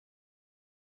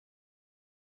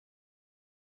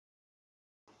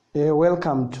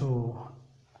Welcome to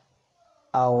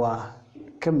our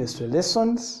chemistry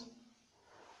lessons.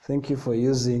 Thank you for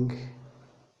using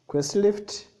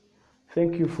QuestLift.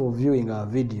 Thank you for viewing our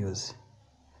videos.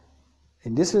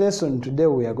 In this lesson today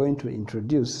we are going to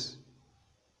introduce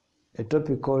a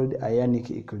topic called Ionic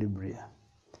Equilibria,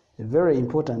 a very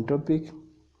important topic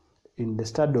in the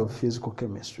study of physical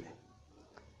chemistry.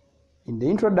 In the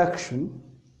introduction,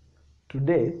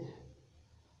 today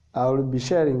I will be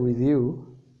sharing with you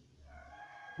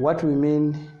what we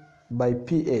mean by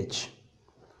pH.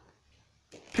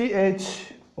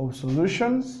 pH of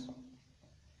solutions,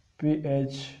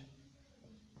 pH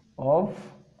of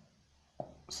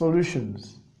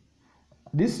solutions.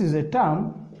 This is a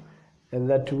term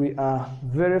that we are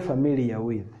very familiar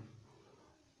with,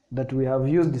 that we have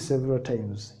used several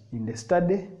times in the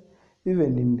study,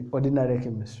 even in ordinary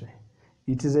chemistry.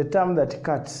 It is a term that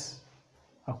cuts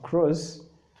across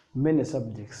many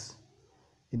subjects.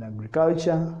 In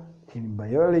agriculture, in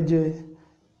biology,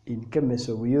 in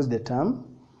chemistry, we use the term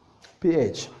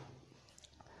pH.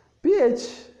 pH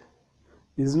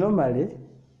is normally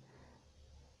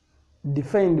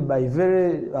defined by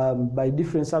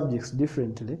different subjects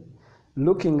differently,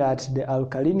 looking at the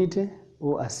alkalinity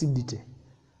or acidity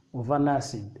of an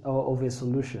acid or of a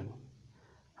solution.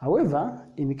 However,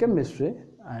 in chemistry,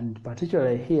 and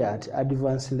particularly here at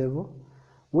advanced level,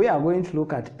 we are going to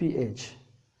look at pH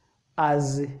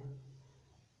as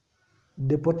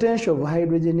the potential of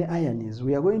hydrogen ions.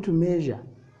 We are going to measure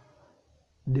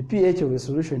the pH of a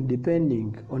solution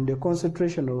depending on the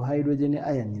concentration of hydrogen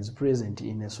ions present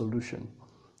in a solution.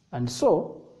 And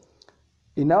so,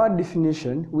 in our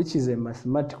definition, which is a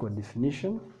mathematical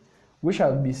definition, we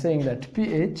shall be saying that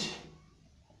pH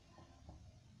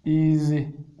is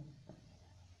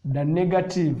the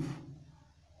negative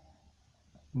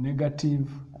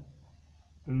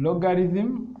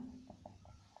logarithm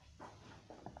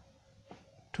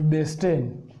to base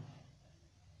 10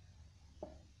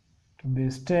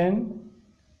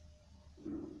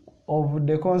 of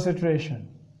the concentration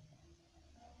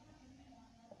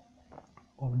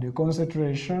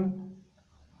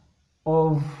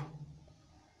of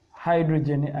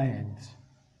hydrogen ions.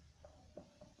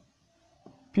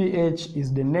 pH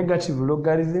is the negative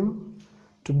logarithm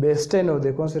to base 10 of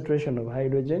the concentration of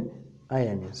hydrogen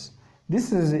ions.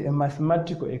 This is a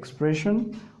mathematical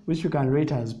expression which you can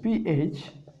write as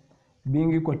pH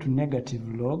being equal to negative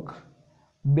log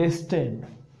base 10,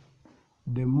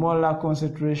 the molar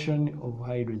concentration of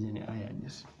hydrogen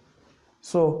ions.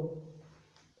 So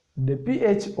the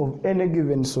pH of any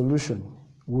given solution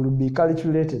will be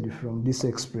calculated from this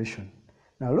expression.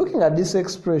 Now, looking at this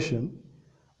expression,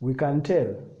 we can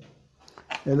tell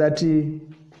that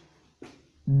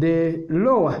the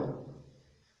lower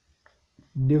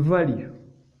the value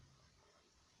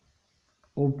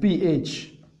of pH,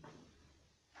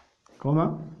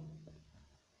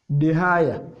 the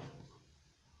higher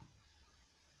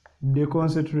the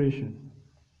concentration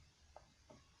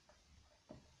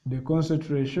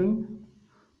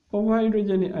of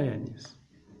hydrogen ions,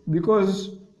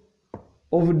 because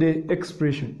of the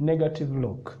expression negative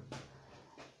log.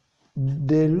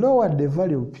 The lower the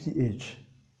value of pH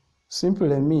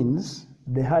simply means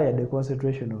the higher the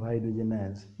concentration of hydrogen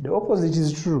ions. The opposite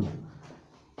is true.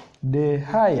 The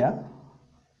higher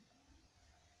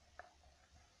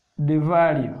the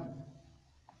value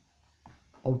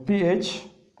of pH,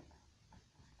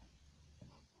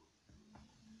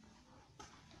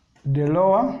 the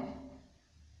lower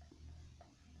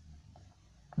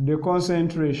the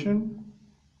concentration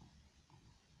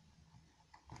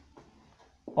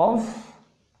of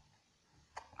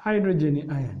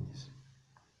hydrogen ions.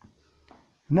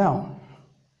 Now,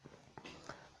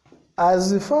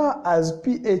 as far as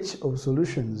pH of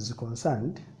solutions is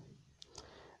concerned,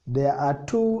 there are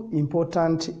two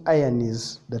important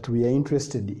ions that we are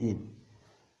interested in.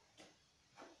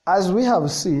 As we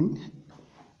have seen,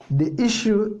 the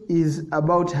issue is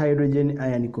about hydrogen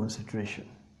ion concentration.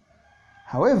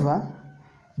 However,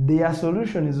 there are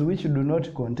solutions which do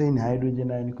not contain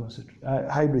hydrogen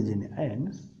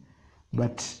ions,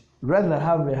 but rather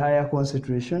have a higher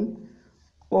concentration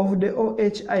of the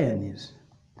OH ions.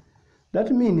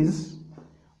 That means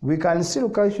we can still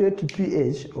calculate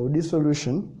pH of this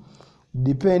solution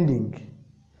depending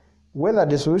whether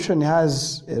the solution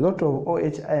has a lot of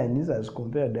OH ions as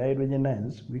compared to hydrogen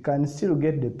ions. We can still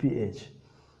get the pH.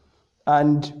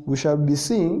 And we shall be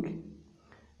seeing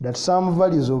that some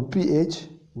values of pH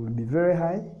will be very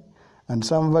high and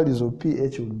some values of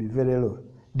pH will be very low,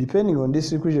 depending on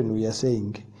this equation we are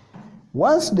saying.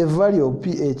 Once the value of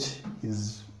pH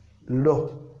is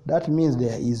low, that means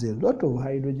there is a lot of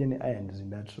hydrogen ions in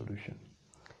that solution.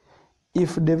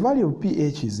 if the value of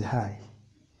pH is high,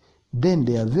 then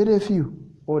there are very few,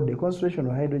 or the concentration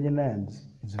of hydrogen ions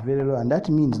is very low, and that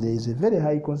means there is a very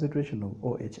high concentration of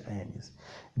OH ions.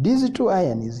 These two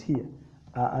ions here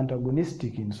are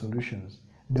antagonistic in solutions.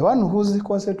 The one whose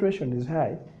concentration is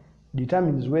high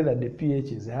determines whether the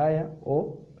pH is higher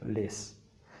or less.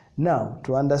 Now,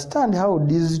 to understand how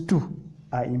these two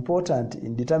are important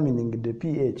in determining the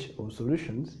pH of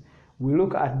solutions, we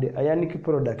look at the ionic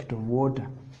product of water.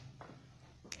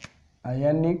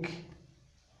 Ionic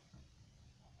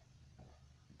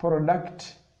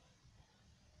product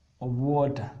of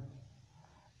water.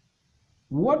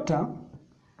 Water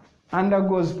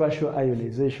undergoes partial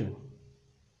ionization.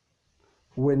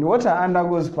 When water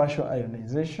undergoes partial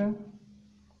ionization,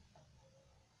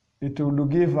 it will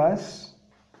give us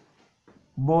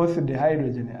both the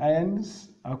hydrogen ions,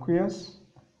 aqueous,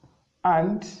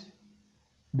 and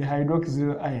the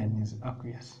hydroxyl ions,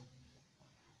 aqueous.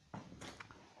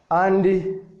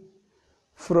 And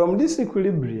from this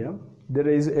equilibrium, there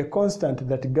is a constant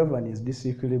that governs this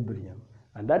equilibrium,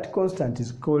 and that constant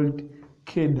is called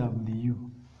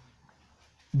Kw,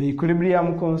 the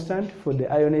equilibrium constant for the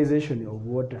ionization of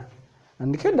water.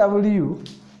 And Kw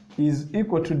is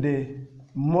equal to the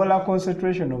molar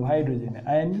concentration of hydrogen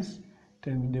ions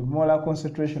times the molar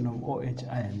concentration of OH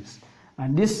ions.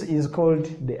 And this is called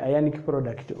the ionic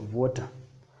product of water.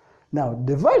 Now,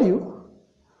 the value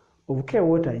of K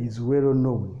water is well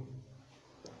known.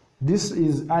 This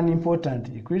is an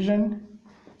important equation.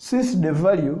 Since the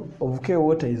value of K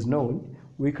water is known,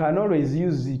 we can always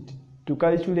use it to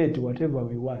calculate whatever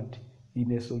we want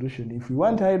in a solution. If we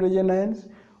want hydrogen ions,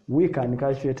 we can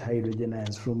calculate hydrogen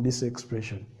ions from this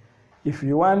expression. If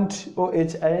we want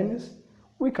OH ions,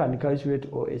 we can calculate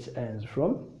OH ions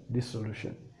from this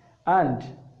solution. And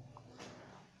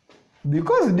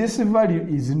because this value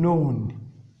is known,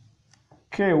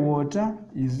 K water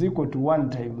is equal to 1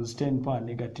 times 10 power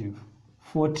negative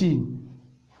 14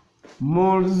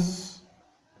 moles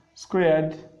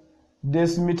squared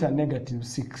decimeter negative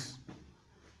 6.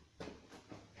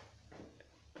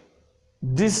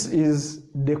 This is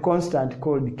the constant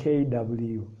called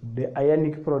Kw, the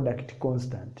ionic product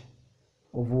constant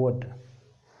of water.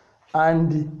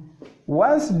 And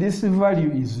once this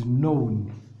value is known,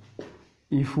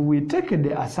 if we take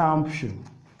the assumption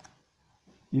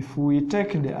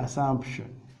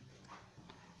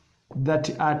that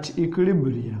at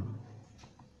equilibrium,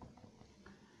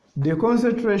 the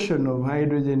concentration of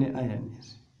hydrogen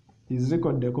ions is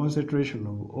equal to the concentration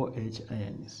of OH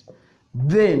ions,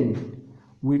 then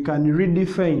we can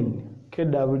redefine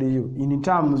Kw in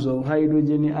terms of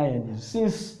hydrogen ions.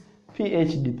 Since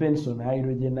pH depends on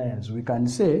hydrogen ions, we can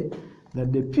say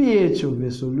that the pH of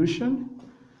a solution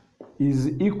is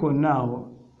equal now,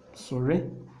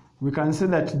 we can say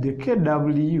that the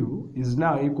Kw is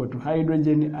now equal to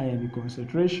hydrogen ion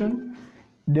concentration.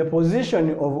 The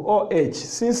position of OH,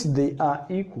 since they are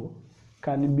equal,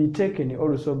 can be taken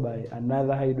also by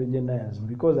another hydrogen ions,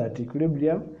 because at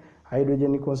equilibrium,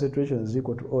 hydrogen concentration is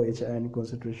equal to OH ion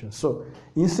concentration. So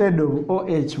instead of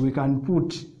OH, we can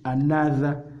put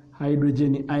another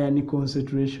hydrogen ion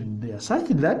concentration there, such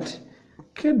that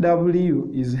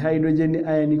Kw is hydrogen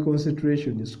ion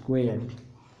concentration squared.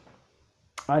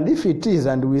 And if it is,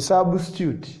 and we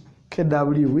substitute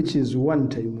Kw, which is 1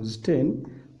 times 10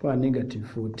 power negative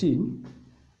 14,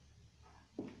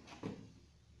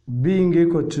 being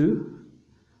equal to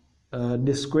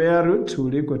the square root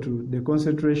will equal to the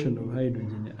concentration of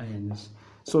hydrogen ions.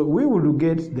 So we will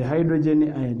get the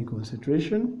hydrogen ion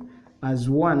concentration as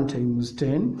 1 times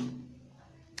 10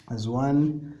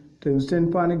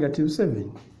 power negative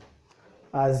 7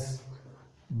 as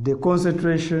the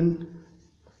concentration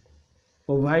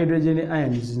of hydrogen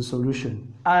ions in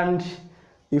solution. And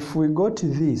if we go to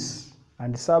this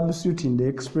and substitute in the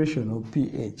expression of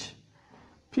pH,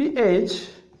 pH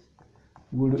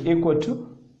will equal to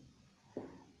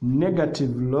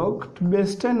negative log to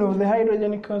base 10 of the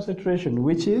hydrogen concentration,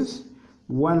 which is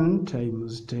 1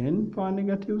 times 10 power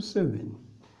negative 7.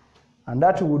 And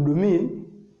that would mean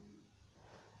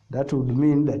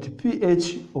that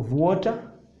pH of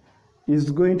water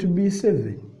is going to be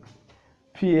 7.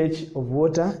 pH of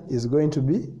water is going to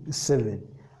be 7.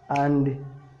 And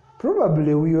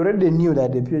probably we already knew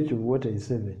that the pH of water is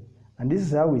 7. And this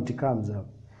is how it comes up.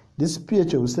 This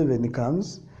pH of 7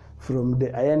 comes from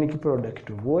the ionic product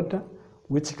of water,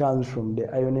 which comes from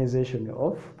the ionization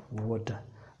of water.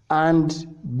 And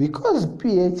because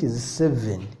pH is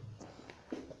 7,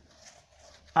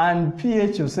 and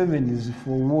pH of 7 is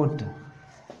for water,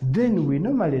 then we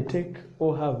normally take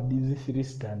or have these 3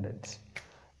 standards.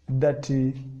 That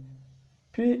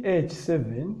pH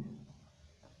 7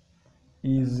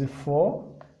 is for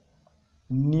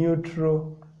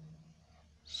neutral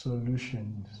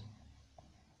solutions.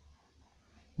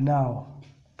 Now,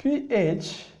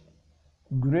 pH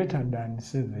greater than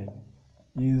 7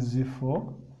 is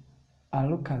for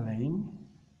alkaline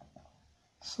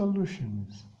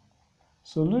solutions.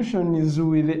 Solutions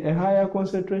with a higher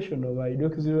concentration of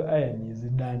hydroxyl ions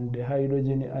than the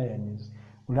hydrogen ions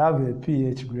will have a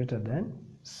pH greater than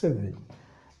 7.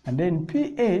 And then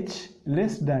pH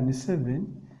less than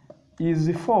 7 is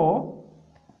for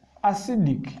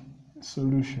acidic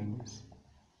solutions.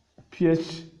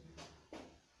 pH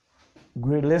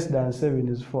less than 7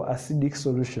 is for acidic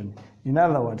solution. In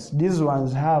other words, these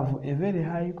ones have a very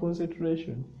high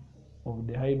concentration of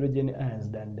the hydrogen ions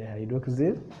than the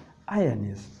hydroxyl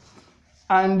ions.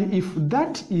 And if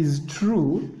that is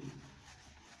true,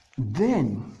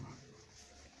 then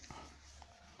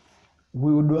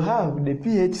we would have the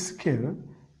pH scale.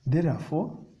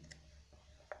 Therefore,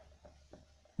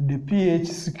 the pH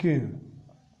scale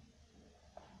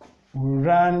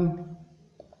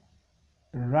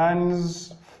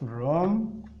runs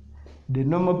from, the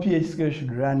normal pH scale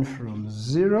should run from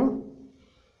 0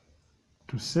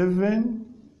 to 7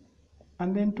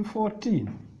 and then to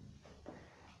 14.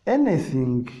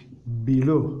 Anything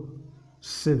below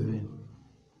 7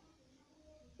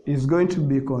 is going to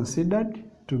be considered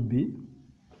to be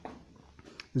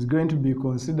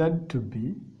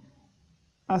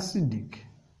acidic.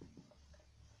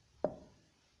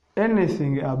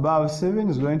 Anything above 7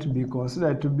 is going to be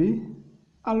considered to be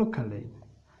alkaline.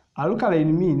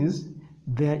 Alkaline means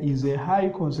there is a high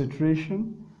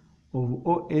concentration of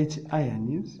OH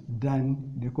ions than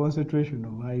the concentration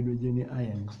of hydrogen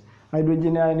ions.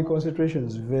 Hydrogen ion concentration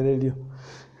is very low.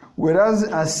 Whereas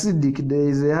acidic, there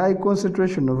is a high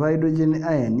concentration of hydrogen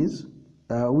ions,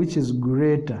 which is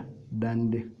greater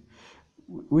than the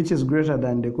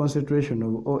concentration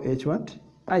of OH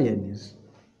ions.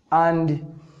 And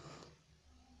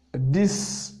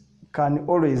this can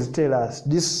always tell us,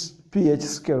 this pH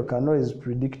scale can always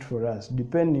predict for us,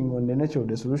 depending on the nature of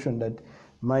the solution, that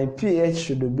my pH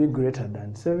should be greater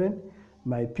than 7,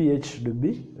 my pH should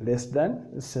be less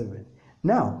than 7.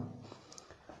 Now,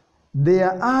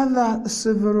 there are other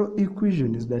several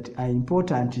equations that are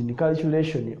important in the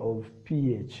calculation of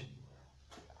pH.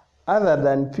 Other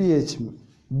than pH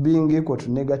being equal to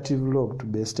negative log to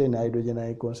base 10 hydrogen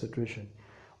ion concentration,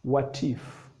 what if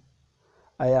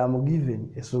I am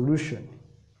given a solution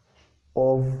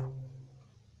of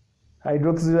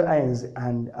hydroxyl ions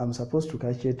and I'm supposed to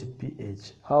calculate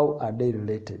pH? How are they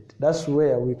related? That's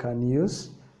where we can use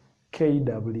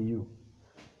KW.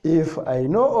 If I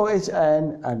know OH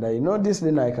ion and I know this,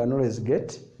 then I can always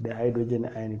get the hydrogen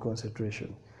ion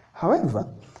concentration. However,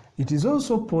 it is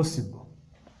also possible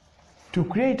to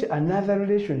create another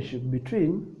relationship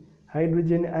between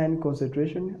hydrogen ion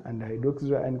concentration and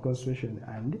hydroxyl ion concentration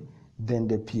and then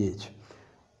the pH.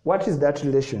 What is that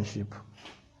relationship?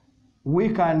 We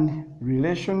can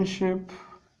relationship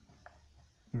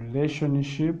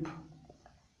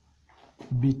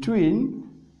between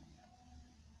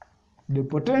the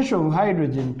potential of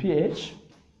hydrogen pH,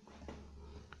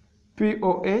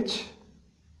 POH,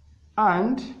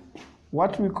 and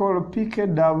what we call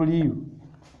pKW,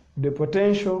 the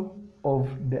potential of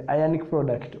the ionic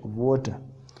product of water.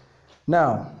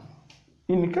 Now,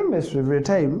 in chemistry, every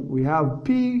time we have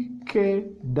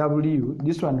pKW,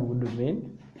 this one would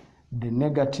mean the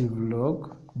negative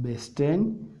log base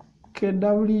 10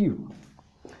 kW.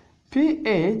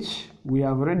 pH, we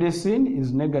have already seen,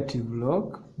 is negative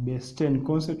log base 10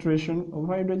 concentration of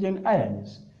hydrogen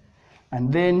ions.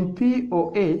 And then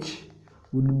POH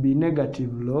would be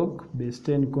negative log base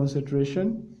 10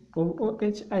 concentration of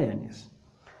OH ions.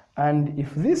 And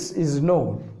if this is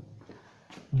known,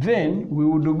 then we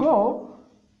would go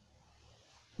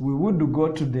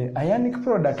to the ionic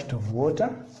product of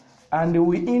water and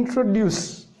we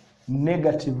introduce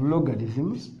negative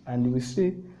logarithms and we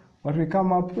see what we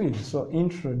come up with. So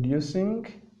introducing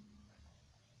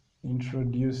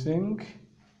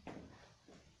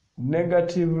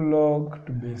negative log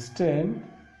to base 10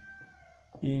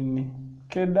 in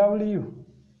KW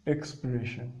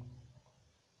expression.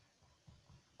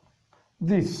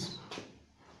 This.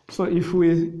 So if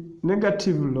we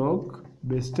negative log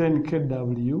base 10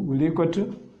 KW will equal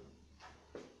to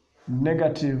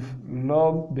negative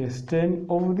log base 10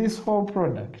 of this whole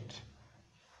product,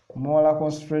 molar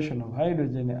concentration of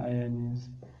hydrogen ions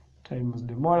times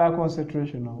the molar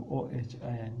concentration of OH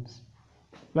ions,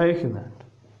 like that.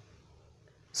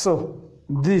 So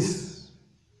this,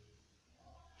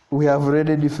 we have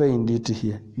already defined it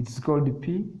here. It's called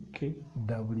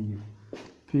PKW.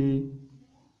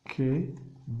 PKW.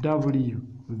 W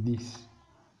with this.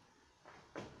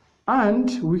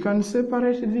 And we can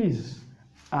separate these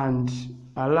and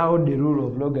allow the rule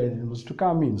of logarithms to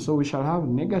come in. So we shall have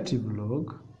negative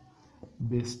log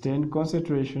base 10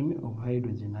 concentration of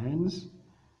hydrogen ions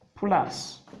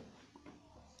plus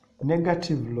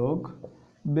negative log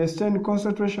base 10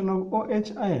 concentration of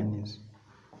OH ions.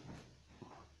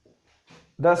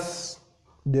 That's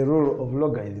the rule of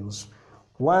logarithms.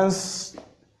 Once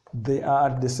they are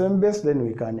at the same base, then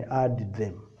we can add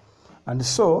them. And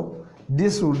so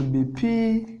this would be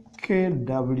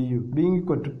pKw being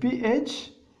equal to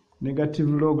pH, negative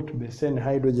log to base 10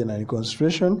 hydrogen ion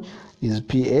concentration is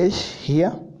pH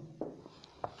here.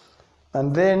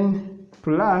 And then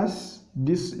plus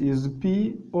this is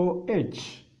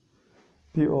POH.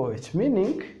 POH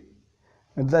meaning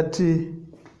that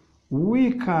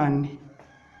we can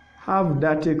have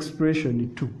that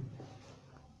expression too.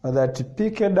 That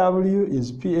pKw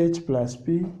is pH plus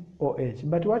POH.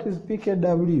 But what is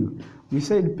pKw? We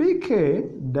said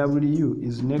pKw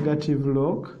is negative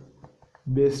log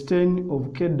base 10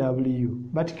 of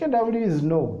Kw. But Kw is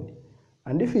known.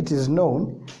 And if it is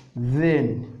known,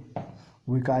 then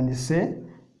we can say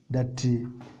that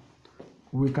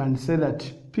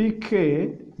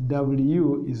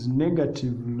pKw is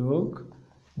negative log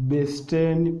base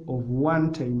 10 of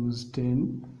 1 times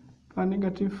 10 per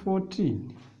negative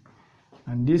 14.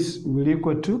 And this will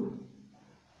equal to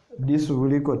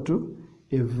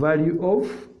a value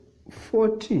of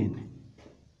 14.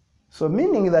 So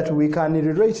meaning that we can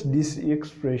rewrite this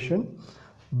expression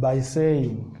by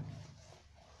saying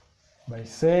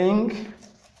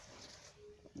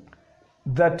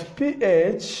that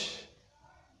pH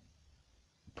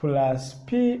plus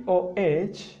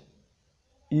POH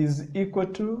is equal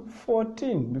to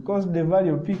 14 because the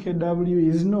value of pKw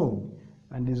is known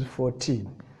and is 14.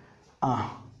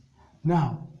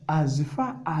 Now, as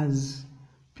far as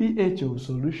pH of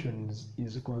solutions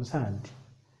is concerned,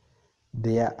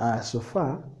 there are so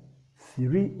far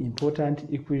 3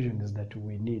 important equations that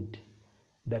we need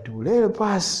that will help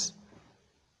us.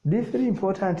 These 3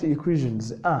 important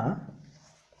equations are,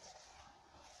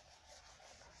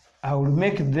 I will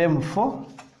make them 4.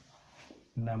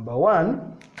 Number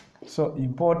 1, so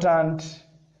important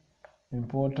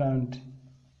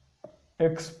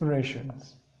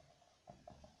expressions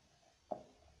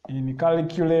in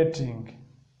calculating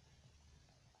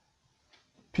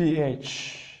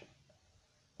pH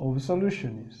of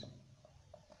solutions.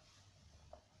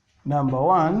 Number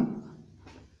 1,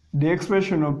 the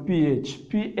expression of pH.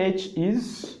 pH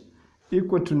is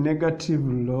equal to negative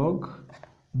log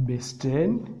base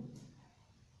 10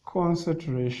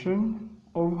 concentration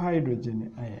of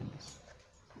hydrogen ions.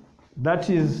 That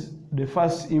is the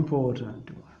first important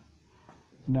one.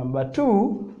 Number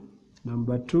 2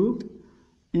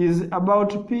 is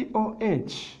about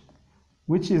POH,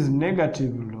 which is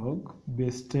negative log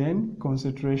base 10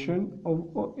 concentration of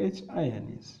OH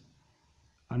ions.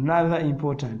 Another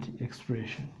important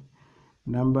expression.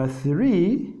 Number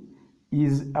 3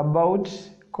 is about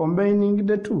combining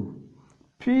the two.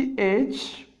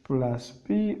 pH plus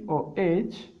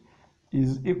POH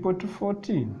is equal to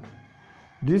 14.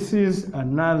 This is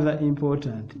another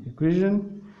important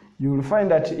equation. You will find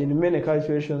that in many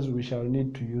calculations we shall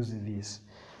need to use this.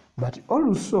 But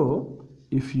also,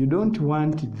 if you don't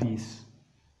want this,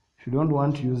 if you don't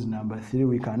want to use number 3,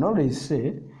 we can always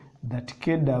say that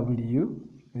Kw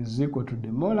is equal to the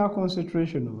molar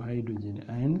concentration of hydrogen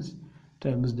ions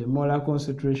times the molar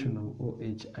concentration of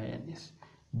OH ions.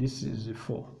 This is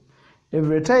 4.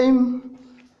 Every time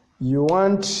you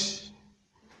want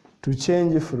to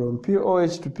change from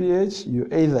POH to pH, you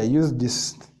either use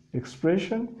this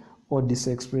expression or this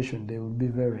expression. They will be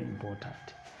very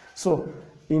important. So,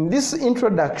 in this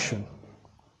introduction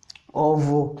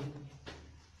of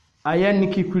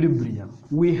ionic equilibrium,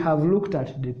 we have looked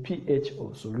at the pH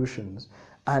of solutions,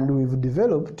 and we've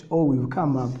developed, or we've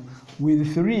come up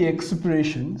with 3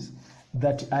 expressions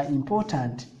that are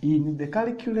important in the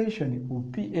calculation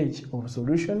of pH of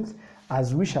solutions,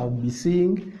 as we shall be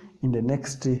seeing in the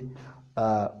next video.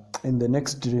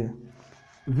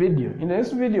 In the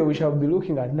next video, we shall be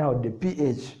looking at now the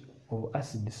pH of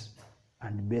acids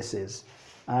and bases,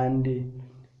 and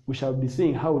we shall be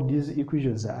seeing how these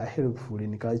equations are helpful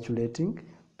in calculating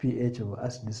pH of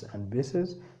acids and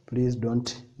bases. Please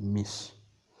don't miss.